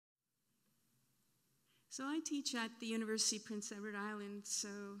So I teach at the University of Prince Edward Island, so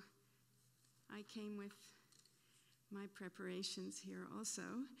I came with my preparations here also.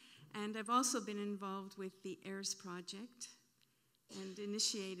 And I've also been involved with the AIRS project and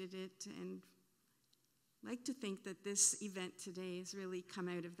initiated it, and like to think that this event today has really come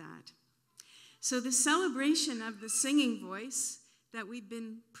out of that. So the celebration of the singing voice that we've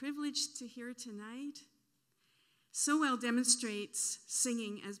been privileged to hear tonight so well demonstrates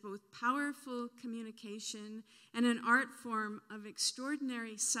singing as both powerful communication and an art form of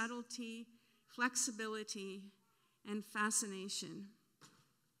extraordinary subtlety, flexibility, and fascination.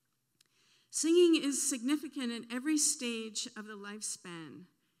 Singing is significant at every stage of the lifespan,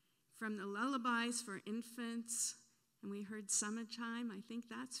 from the lullabies for infants, and we heard Summertime, I think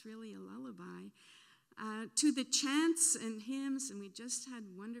that's really a lullaby, to the chants and hymns, and we just had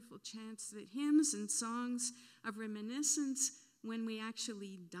wonderful chants, the hymns and songs of reminiscence when we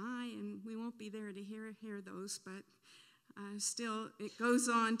actually die, and we won't be there to hear those, but still it goes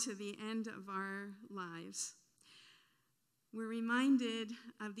on to the end of our lives. We're reminded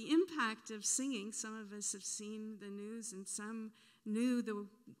of the impact of singing. Some of us have seen the news, and some knew the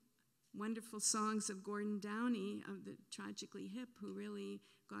wonderful songs of Gordon Downey of the Tragically Hip, who really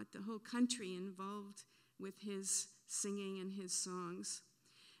got the whole country involved with his singing and his songs.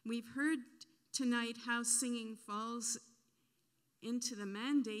 We've heard tonight how singing falls into the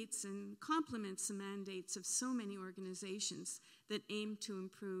mandates and complements the mandates of so many organizations that aim to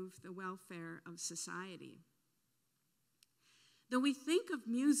improve the welfare of society. Though we think of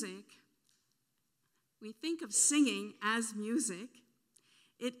music, we think of singing as music,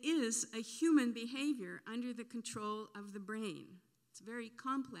 it is a human behavior under the control of the brain. It's a very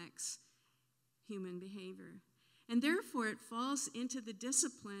complex human behavior. And therefore, it falls into the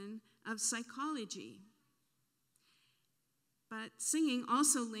discipline of psychology. But singing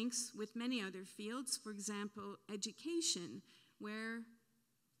also links with many other fields, for example, education, where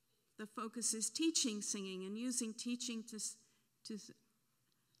the focus is teaching singing and using teaching to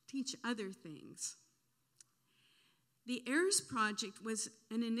teach other things. The AIRS project was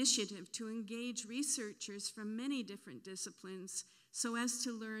an initiative to engage researchers from many different disciplines so as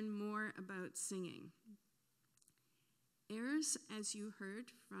to learn more about singing. AIRS, as you heard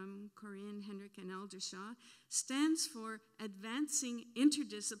from Corinne, Hendrick, and Eldershaw, stands for Advancing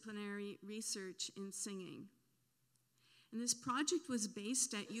Interdisciplinary Research in Singing. And this project was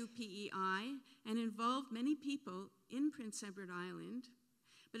based at UPEI and involved many people in Prince Edward Island,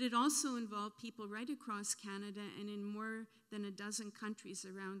 but it also involved people right across Canada and in more than a dozen countries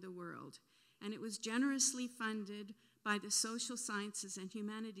around the world. And it was generously funded by the Social Sciences and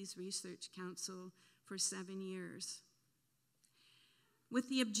Humanities Research Council for 7 years. With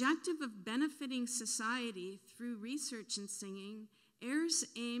the objective of benefiting society through research in singing, AIRS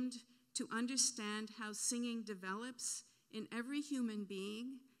aimed to understand how singing develops in every human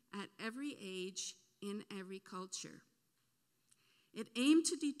being, at every age, in every culture. It aimed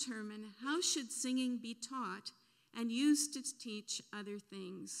to determine how should singing be taught and used to teach other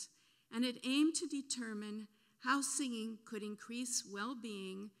things. And it aimed to determine how singing could increase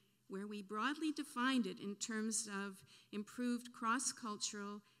well-being, where we broadly defined it in terms of improved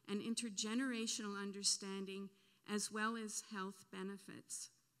cross-cultural and intergenerational understanding, as well as health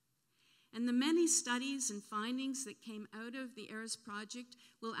benefits. And the many studies and findings that came out of the AIRS project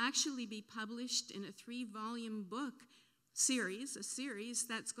will actually be published in a 3-volume book series, a series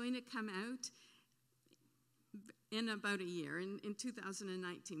that's going to come out in about a year, in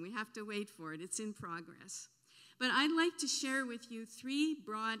 2019. We have to wait for it. It's in progress. But I'd like to share with you 3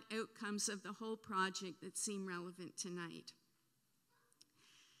 broad outcomes of the whole project that seem relevant tonight.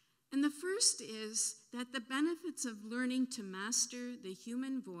 And the first is that the benefits of learning to master the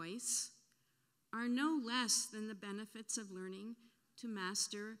human voice are no less than the benefits of learning to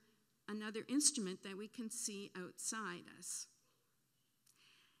master another instrument that we can see outside us.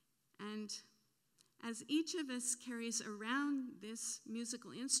 And as each of us carries around this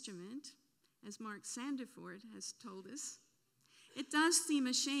musical instrument, as Mark Sanderford has told us, it does seem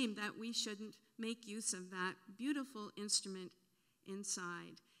a shame that we shouldn't make use of that beautiful instrument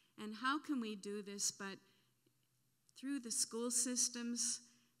inside. And how can we do this but through the school systems,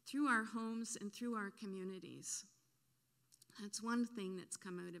 through our homes, and through our communities? That's one thing that's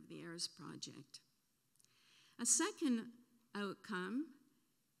come out of the AIRS project. A second outcome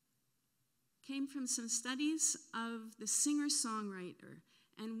came from some studies of the singer-songwriter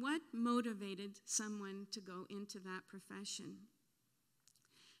and what motivated someone to go into that profession.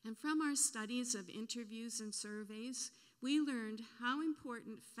 And from our studies of interviews and surveys, we learned how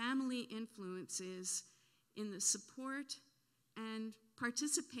important family influence is in the support and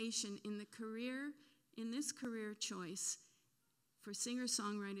participation in the career in this career choice for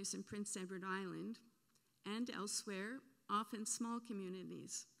singer-songwriters in Prince Edward Island and elsewhere, often small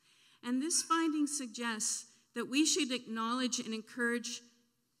communities. And this finding suggests that we should acknowledge and encourage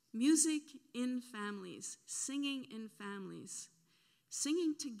music in families, singing in families.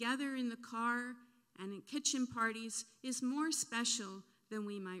 Singing together in the car and in kitchen parties is more special than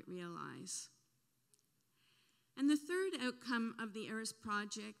we might realize. And the third outcome of the AIRS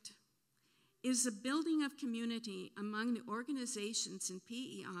project is the building of community among the organizations in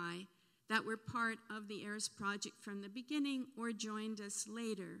PEI that were part of the AIRS project from the beginning or joined us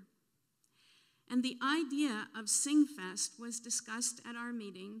later. And the idea of SingFest was discussed at our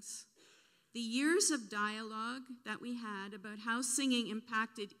meetings. The years of dialogue that we had about how singing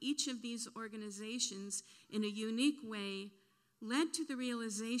impacted each of these organizations in a unique way led to the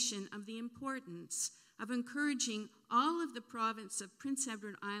realization of the importance of encouraging all of the province of Prince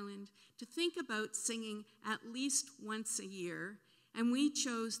Edward Island to think about singing at least once a year, and we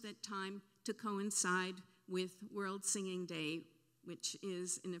chose that time to coincide with World Singing Day, which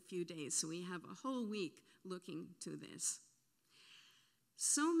is in a few days, so we have a whole week looking to this.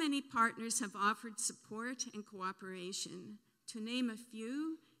 So many partners have offered support and cooperation. To name a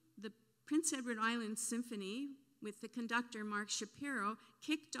few, the Prince Edward Island Symphony with the conductor Mark Shapiro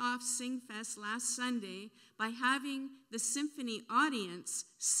kicked off SingFest last Sunday by having the symphony audience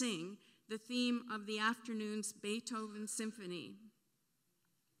sing the theme of the afternoon's Beethoven Symphony.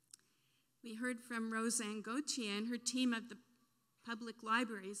 We heard from Roseanne Gauthier and her team at the Public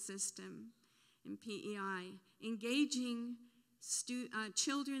Library System in PEI, engaging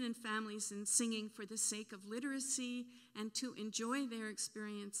children and families in singing for the sake of literacy and to enjoy their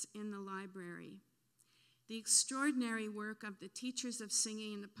experience in the library. The extraordinary work of the teachers of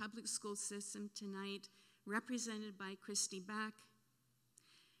singing in the public school system tonight, represented by Christy Beck.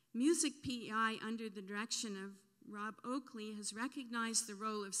 Music PEI, under the direction of Rob Oakley, has recognized the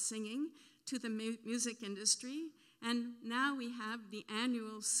role of singing to the music industry, and now we have the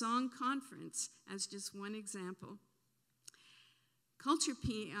annual Song Conference as just one example. Culture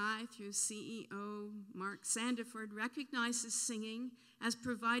PEI, through CEO Mark Sandiford, recognizes singing as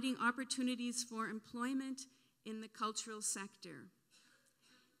providing opportunities for employment in the cultural sector.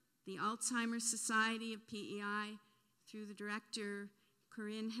 The Alzheimer's Society of PEI, through the director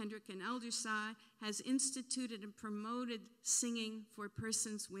Corinne Hendrick and Eldershaw, has instituted and promoted singing for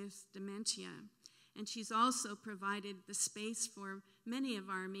persons with dementia. And she's also provided the space for many of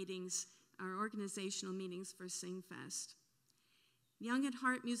our meetings, our organizational meetings for SingFest. Young at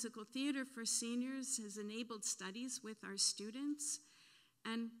Heart Musical Theater for Seniors has enabled studies with our students,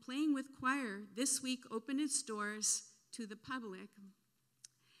 and Playing with Choir this week opened its doors to the public.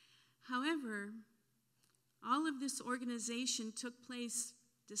 However, all of this organization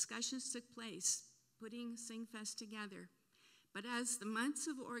discussions took place, putting SingFest together. But as the months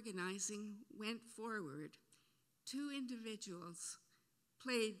of organizing went forward, two individuals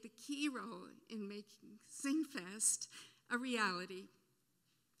played the key role in making SingFest a reality.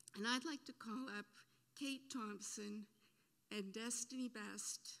 And I'd like to call up Kate Thompson and Destiny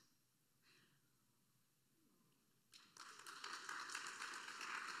Best.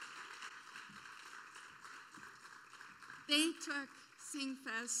 They took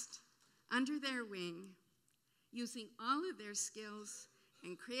SingFest under their wing, using all of their skills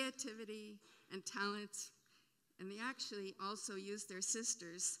and creativity and talents, and they actually also used their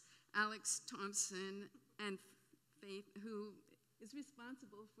sisters, Alex Thompson and Faith, who is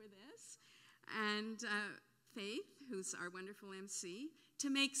responsible for this, and Faith, who's our wonderful MC, to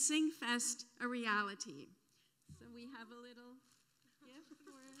make SingFest a reality. So we have a little gift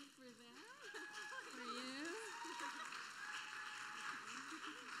for them, for you.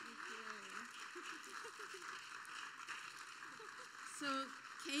 So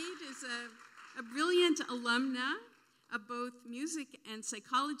Kate is a brilliant alumna of both music and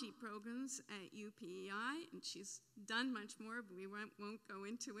psychology programs at UPEI, and she's done much more, but we won't go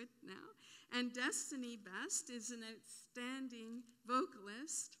into it now. And Destiny Best is an outstanding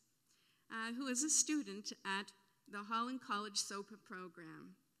vocalist who is a student at the Holland College SOPA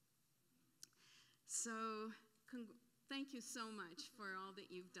program. So thank you so much for all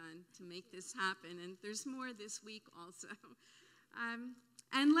that you've done to make this happen, and there's more this week also.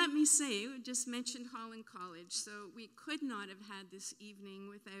 And let me say, we just mentioned Holland College, so we could not have had this evening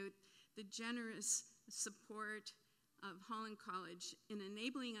without the generous support of Holland College in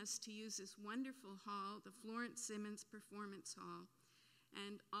enabling us to use this wonderful hall, the Florence Simmons Performance Hall,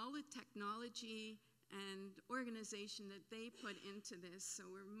 and all the technology and organization that they put into this. So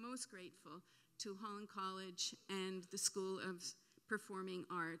we're most grateful to Holland College and the School of Performing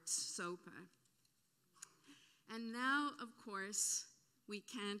Arts, SOPA. And now, of course, we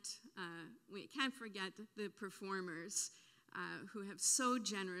can't forget the performers who have so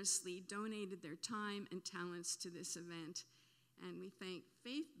generously donated their time and talents to this event. And we thank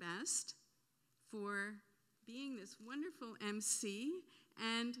Faith Best for being this wonderful MC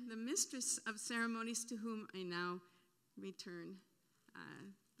and the mistress of ceremonies, to whom I now return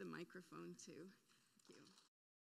the microphone to.